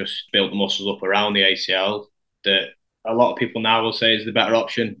reconstructed, I just built the muscles up around the ACL that a lot of people now will say is the better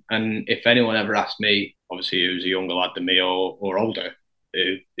option. And if anyone ever asked me, obviously who's a younger lad than me or older,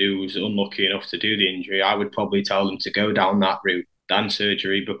 who was unlucky enough to do the injury, I would probably tell them to go down that route than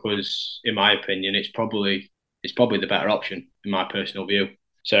surgery, because in my opinion, it's probably the better option in my personal view.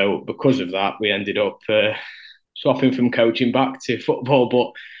 So because of that, we ended up swapping from coaching back to football.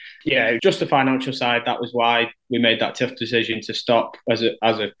 But yeah, just the financial side. That was why we made that tough decision to stop as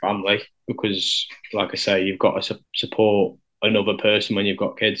a family, because, like I say, you've got to support another person when you've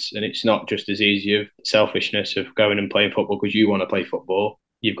got kids, and it's not just as easy of selfishness of going and playing football because you want to play football.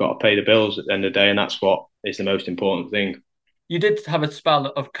 You've got to pay the bills at the end of the day, and that's what is the most important thing. You did have a spell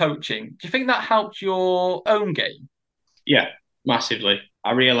of coaching. Do you think that helped your own game? Yeah, massively.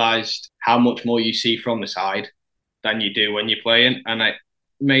 I realised how much more you see from the side than you do when you're playing, and it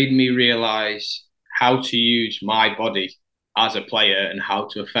made me realise how to use my body as a player and how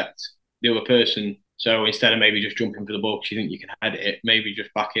to affect the other person. So instead of maybe just jumping for the ball because you think you can head it, maybe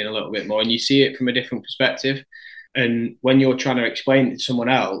just back in a little bit more, and you see it from a different perspective. And when you're trying to explain it to someone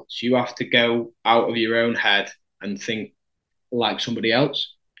else, you have to go out of your own head and think like somebody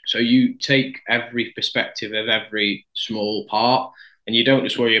else. So you take every perspective of every small part, and you don't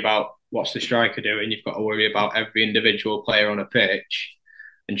just worry about what's the striker doing. You've got to worry about every individual player on a pitch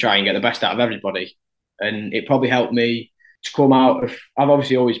and try and get the best out of everybody. And it probably helped me to come out of, I've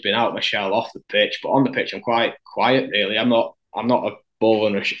obviously always been out of my shell off the pitch, but on the pitch I'm quite quiet really. I'm not a baller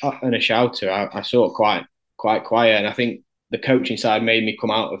and a shouter. I sort of quite quiet, and I think the coaching side made me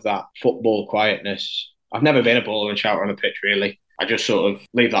come out of that football quietness. I've never been a baller and shouter on the pitch really. I just sort of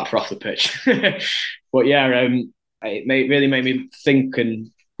leave that for off the pitch. But yeah, really made me think and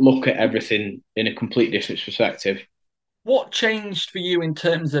look at everything in a complete different perspective. What changed for you in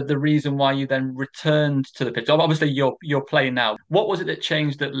terms of the reason why you then returned to the pitch? Obviously, you're playing now. What was it that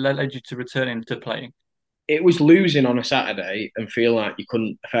changed that led you to returning to playing? It was losing on a Saturday and feeling like you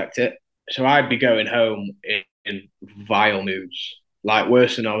couldn't affect it. So I'd be going home in vile moods, like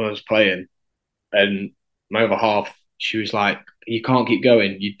worse than I was playing. And my other half, she was like, "You can't keep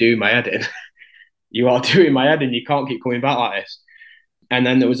going. You do my head in. You are doing my head in. You can't keep coming back like this." And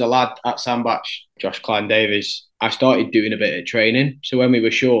then there was a lad at Sandbach, Josh Klein Davies. I started doing a bit of training. So when we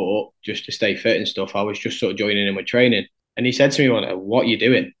were short, just to stay fit and stuff, I was just sort of joining in with training. And he said to me one day, "What are you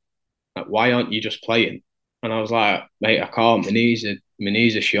doing? Like, why aren't you just playing?" And I was like, "Mate, I can't. My knees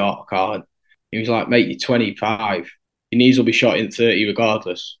are shot. I can't." He was like, "Mate, you're 25. Your knees will be shot in 30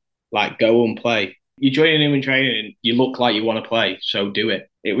 regardless. Like, go and play. You're joining in with training and you look like you want to play, so do it."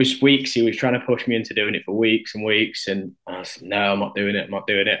 It was weeks. He was trying to push me into doing it for weeks and weeks. And I said, "No, I'm not doing it. I'm not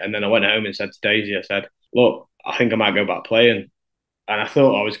doing it." And then I went home and said to Daisy, I said, "Look, I think I might go back playing." And I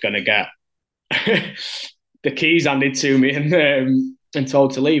thought I was going to get the keys handed to me and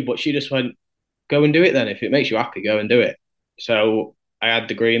told to leave. But she just went, "Go and do it then. If it makes you happy, go and do it." So I had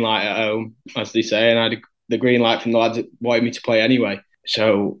the green light at home, as they say, and I had the green light from the lads that wanted me to play anyway.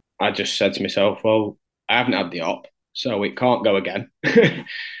 So I just said to myself, well, I haven't had the op, so it can't go again.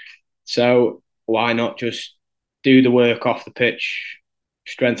 So why not just do the work off the pitch,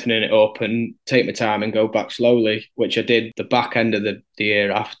 strengthening it up and take my time and go back slowly, which I did the back end of the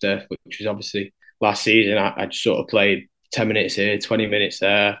year after, which was obviously last season. I just sort of played 10 minutes here, 20 minutes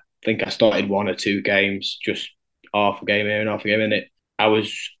there. I think I started one or two games, just half a game here and half a game in it. I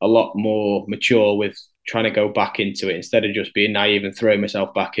was a lot more mature with trying to go back into it instead of just being naive and throwing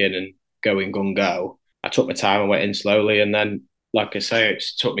myself back in and going gun go. I took my time and went in slowly, and then, like I say,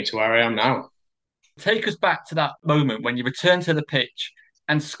 it's took me to where I am now. Take us back to that moment when you returned to the pitch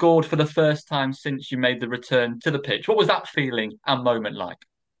and scored for the first time since you made the return to the pitch. What was that feeling and moment like?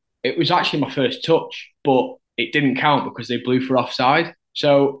 It was actually my first touch, but it didn't count because they blew for offside.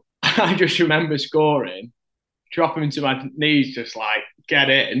 So I just remember scoring, dropping into my knees, just like, get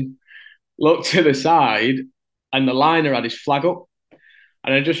in, look to the side, and the liner had his flag up.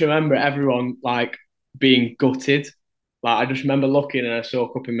 And I just remember everyone like being gutted. Like, I just remember looking and I saw a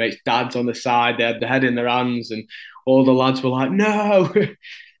couple of mates' dads on the side, they had their head in their hands, and all the lads were like, no.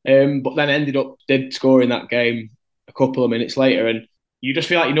 But then ended up did scoring that game a couple of minutes later. And you just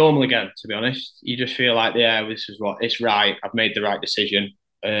feel like you're normal again, to be honest. You just feel like, yeah, this is what it's right. I've made the right decision.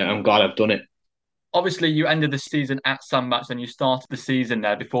 I'm glad I've done it. Obviously, you ended the season at Sandbach and you started the season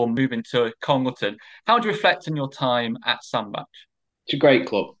there before moving to Congleton. How do you reflect on your time at Sandbach? It's a great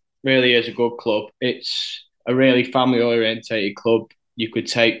club. Really is a good club. It's a really family orientated club. You could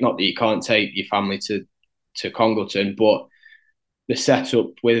take, not that you can't take your family to Congleton, but the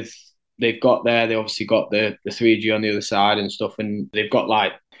setup with they've got there, they obviously got the 3G on the other side and stuff, and they've got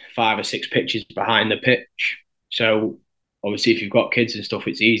like 5 or 6 pitches behind the pitch. So obviously if you've got kids and stuff,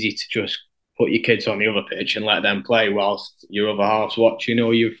 it's easy to just put your kids on the other pitch and let them play whilst your other half's watching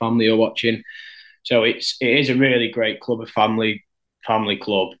or your family are watching. So it is a really great club, a family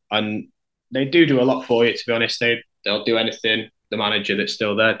club, and they do a lot for you. To be honest, they'll do anything. The manager that's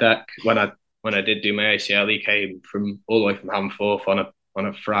still there, Deck, when I did do my ACL, he came from all the way from Hamforth on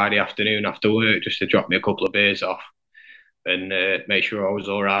a Friday afternoon after work just to drop me a couple of beers off and make sure I was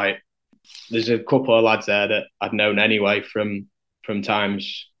all right. There's a couple of lads there that I'd known anyway from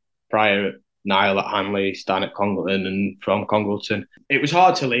times prior. Niall at Hanley, Stan at Congleton, and from Congleton. It was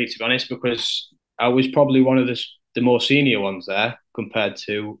hard to leave, to be honest, because I was probably one of the more senior ones there compared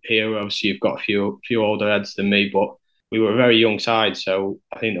to here. Obviously, you've got a few older heads than me, but we were a very young side. So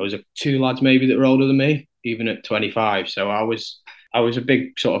I think there was two lads maybe that were older than me, even at 25. So I was a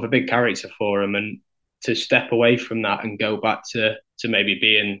big character for them, and to step away from that and go back to maybe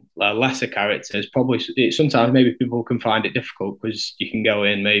being a lesser character is probably sometimes maybe people can find it difficult because you can go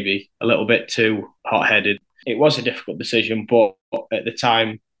in maybe a little bit too hot-headed. It was a difficult decision, but at the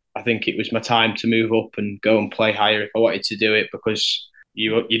time I think it was my time to move up and go and play higher if I wanted to do it, because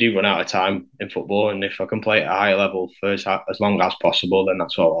you do run out of time in football, and if I can play at a higher level for as long as possible, then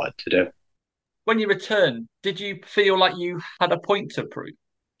that's what I like to do. When you returned, did you feel like you had a point to prove?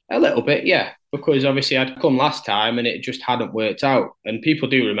 A little bit, yeah, because obviously I'd come last time and it just hadn't worked out, and people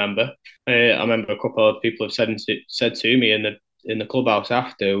do remember. I remember a couple of people have said to me in the clubhouse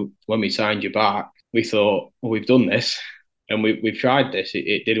after when we signed you back, we thought, well, we've done this and we've tried this,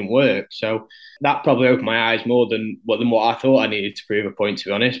 it didn't work. So that probably opened my eyes more than what I thought I needed to prove a point, to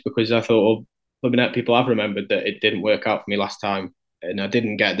be honest, because I thought, well, looking at people, I've remembered that it didn't work out for me last time, and I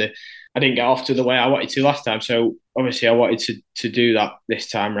didn't get off to the way I wanted to last time. So obviously, I wanted to do that this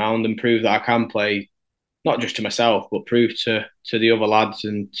time round and prove that I can play, not just to myself, but prove to the other lads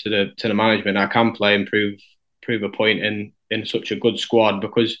and to the management I can play and prove a point in such a good squad.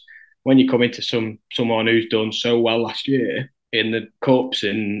 Because when you come into someone who's done so well last year in the cups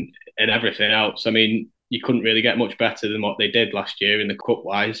and everything else, I mean, you couldn't really get much better than what they did last year in the cup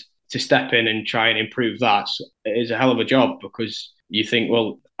wise. To step in and try and improve that is a hell of a job, because you think,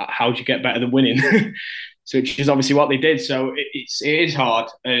 well, how do you get better than winning? So which is obviously what they did. So it is hard,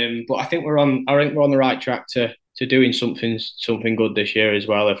 but I think we're on the right track to doing something good this year as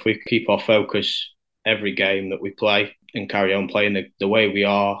well. If we keep our focus every game that we play and carry on playing the way we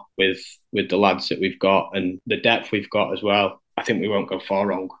are with the lads that we've got and the depth we've got as well, I think we won't go far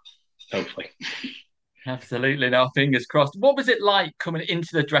wrong. Hopefully. Absolutely. Now, fingers crossed. What was it like coming into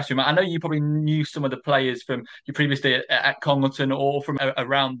the dressing room? I know you probably knew some of the players from your previous day at Congleton or from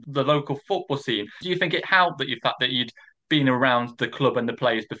around the local football scene. Do you think it helped that fact that you'd been around the club and the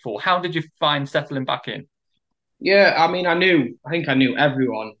players before? How did you find settling back in? Yeah, I mean, I think I knew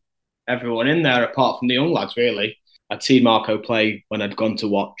everyone in there apart from the young lads. Really, I'd seen Marco play when I'd gone to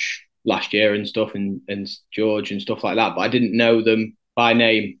watch last year and stuff, and George and stuff like that, but I didn't know them by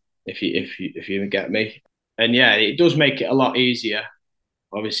name. If you get me, and yeah, it does make it a lot easier.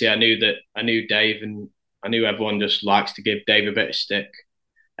 Obviously, I knew Dave, and I knew everyone just likes to give Dave a bit of stick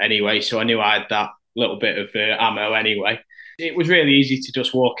anyway, so I knew I had that little bit of ammo anyway. It was really easy to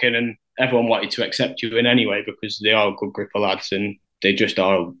just walk in, and everyone wanted to accept you in anyway, because they are a good group of lads, and they just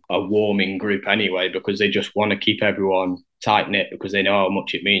are a warming group anyway, because they just want to keep everyone tight knit, because they know how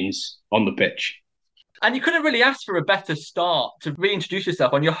much it means on the pitch. And you couldn't really ask for a better start to reintroduce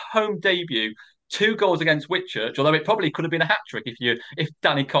yourself on your home debut. 2 goals against Whitchurch, although it probably could have been a hat trick if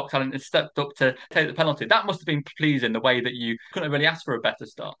Danny Cox hadn't stepped up to take the penalty. That must have been pleasing, the way that you couldn't really ask for a better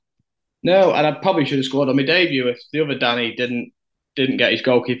start. No, and I probably should have scored on my debut if the other Danny didn't get his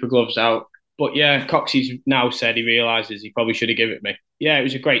goalkeeper gloves out. But yeah, Coxey's now said he realises he probably should have given it me. Yeah, it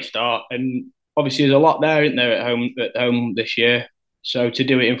was a great start, and obviously there's a lot there, isn't there, at home this year. So to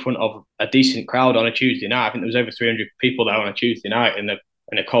do it in front of a decent crowd on a Tuesday night, I think there was over 300 people there on a Tuesday night in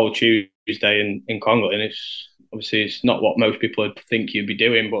a cold Tuesday in Congleton. It's not what most people would think you'd be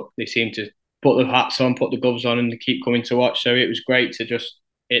doing, but they seem to put the hats on, put the gloves on, and they keep coming to watch. So it was great to just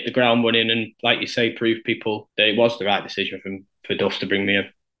hit the ground running and, like you say, prove people that it was the right decision for Duff to bring me in.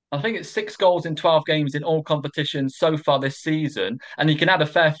 I think it's 6 goals in 12 games in all competitions so far this season, and you can add a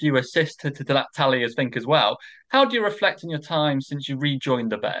fair few assists to that tally, I think, as well. How do you reflect on your time since you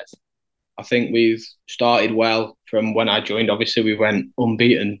rejoined the Bears? I think we've started well from when I joined. Obviously, we went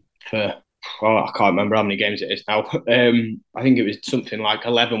unbeaten for, I can't remember how many games it is now. I think it was something like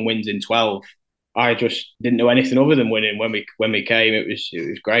 11 wins in 12. I just didn't know anything other than winning when we came. It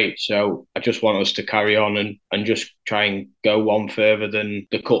was great. So I just want us to carry on and just try and go one further than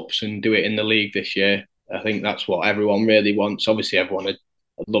the cups and do it in the league this year. I think that's what everyone really wants. Obviously, everyone would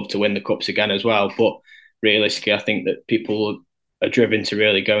love to win the cups again as well. But realistically, I think that people are driven to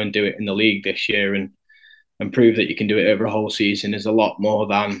really go and do it in the league this year and prove that you can do it over a whole season is a lot more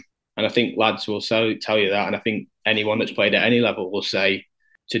than. And I think lads will tell you that. And I think anyone that's played at any level will say,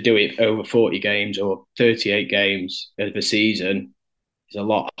 to do it over 40 games or 38 games of a season is a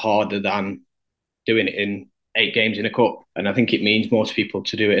lot harder than doing it in 8 games in a cup. And I think it means more to people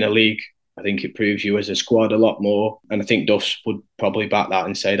to do it in a league. I think it proves you as a squad a lot more. And I think Duffs would probably back that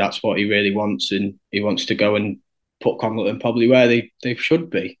and say that's what he really wants. And he wants to go and put Congleton probably where they should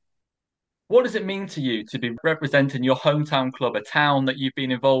be. What does it mean to you to be representing your hometown club, a town that you've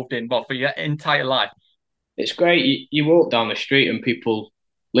been involved in, well, for your entire life? It's great. You walk down the street and people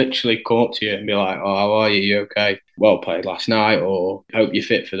literally come up to you and be like, "Oh, how are you? You okay? Well played last night," or "Hope you're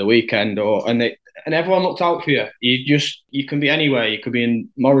fit for the weekend," and everyone looks out for you. You can be anywhere. You could be in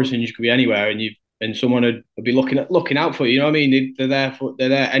Morrison's. You could be anywhere, and someone would be looking out for you. You know what I mean? They're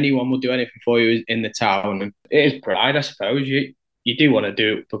there. Anyone will do anything for you in the town, and it is pride, I suppose. You do want to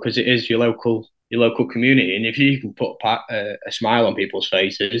do it because it is your local community, and if you can put a smile on people's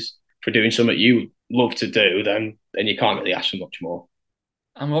faces for doing something you love to do, then you can't really ask for much more.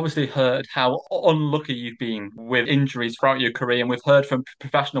 I've obviously heard how unlucky you've been with injuries throughout your career, and we've heard from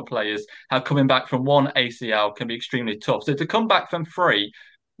professional players how coming back from one ACL can be extremely tough. So to come back from 3,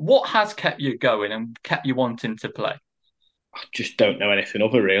 What has kept you going and kept you wanting to play? I just don't know anything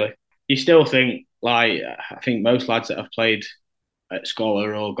of it, really. You still think, like, I think most lads that have played at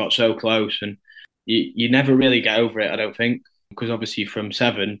Scholar or got so close, and you never really get over it, I don't think, because obviously from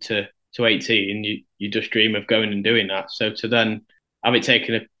 7 to 18, you just dream of going and doing that. So to then have it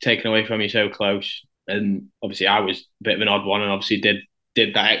taken away from you so close, and obviously I was a bit of an odd one, and obviously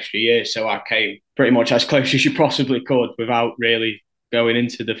did that extra year, so I came pretty much as close as you possibly could without really going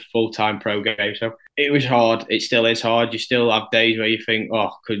into the full-time pro game. So it was hard. It still is hard. You still have days where you think,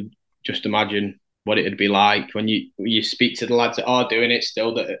 oh, could just imagine what it'd be like when you speak to the lads that are doing it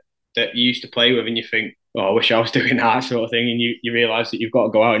still that you used to play with, and you think, oh, I wish I was doing that sort of thing. And you realise that you've got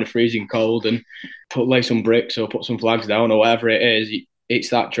to go out in the freezing cold and lay some bricks or put some flags down or whatever it is. It's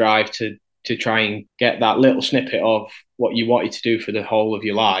that drive to try and get that little snippet of what you wanted to do for the whole of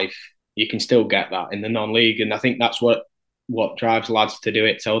your life. You can still get that in the non-league, and I think that's what drives lads to do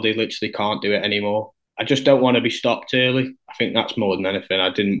it till they literally can't do it anymore. I just don't want to be stopped early. I think that's more than anything. I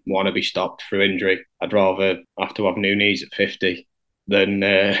didn't want to be stopped through injury. I'd rather have to have new knees at 50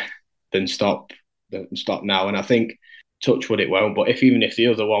 than stop now. And I think, touch wood, it won't. But even if the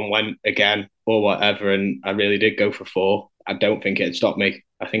other one went again or whatever, and I really did go for 4, I don't think it'd stop me.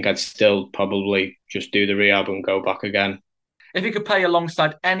 I think I'd still probably just do the rehab and go back again. If you could play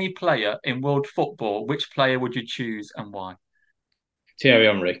alongside any player in world football, which player would you choose and why? Thierry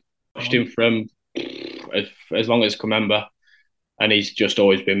Henry. Watched him from as long as I can remember, and he's just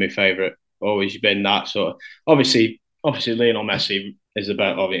always been my favourite. Always been that sort of. Obviously, Lionel Messi is the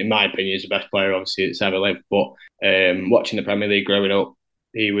best. In my opinion, is the best player obviously that's ever lived. But watching the Premier League growing up,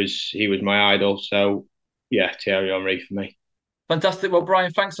 he was my idol. So yeah, Thierry Henry for me. Fantastic. Well,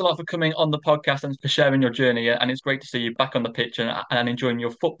 Brian, thanks a lot for coming on the podcast and for sharing your journey. And it's great to see you back on the pitch and enjoying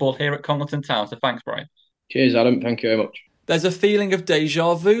your football here at Congleton Town. So thanks, Brian. Cheers, Adam. Thank you very much. There's a feeling of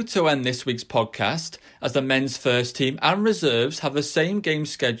deja vu to end this week's podcast, as the men's first team and reserves have the same game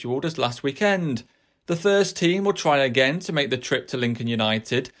scheduled as last weekend. The first team will try again to make the trip to Lincoln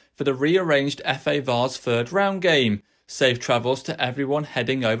United for the rearranged FA Vars third round game. Safe travels to everyone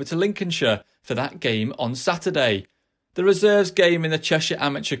heading over to Lincolnshire for that game on Saturday. The reserves game in the Cheshire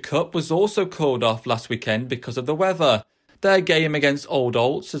Amateur Cup was also called off last weekend because of the weather. Their game against Old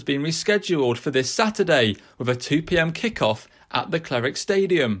Alts has been rescheduled for this Saturday with a 2 p.m. kickoff at the Cleric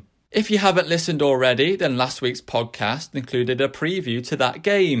Stadium. If you haven't listened already, then last week's podcast included a preview to that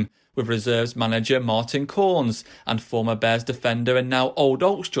game with reserves manager Martin Corns and former Bears defender and now Old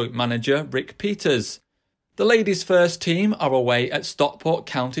Alts joint manager Rick Peters. The ladies' first team are away at Stockport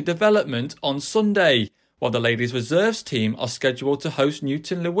County Development on Sunday, while the ladies' reserves team are scheduled to host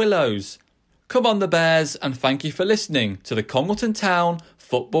Newton Le Willows. Come on the Bears, and thank you for listening to the Congleton Town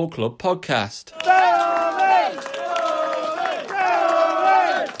Football Club podcast.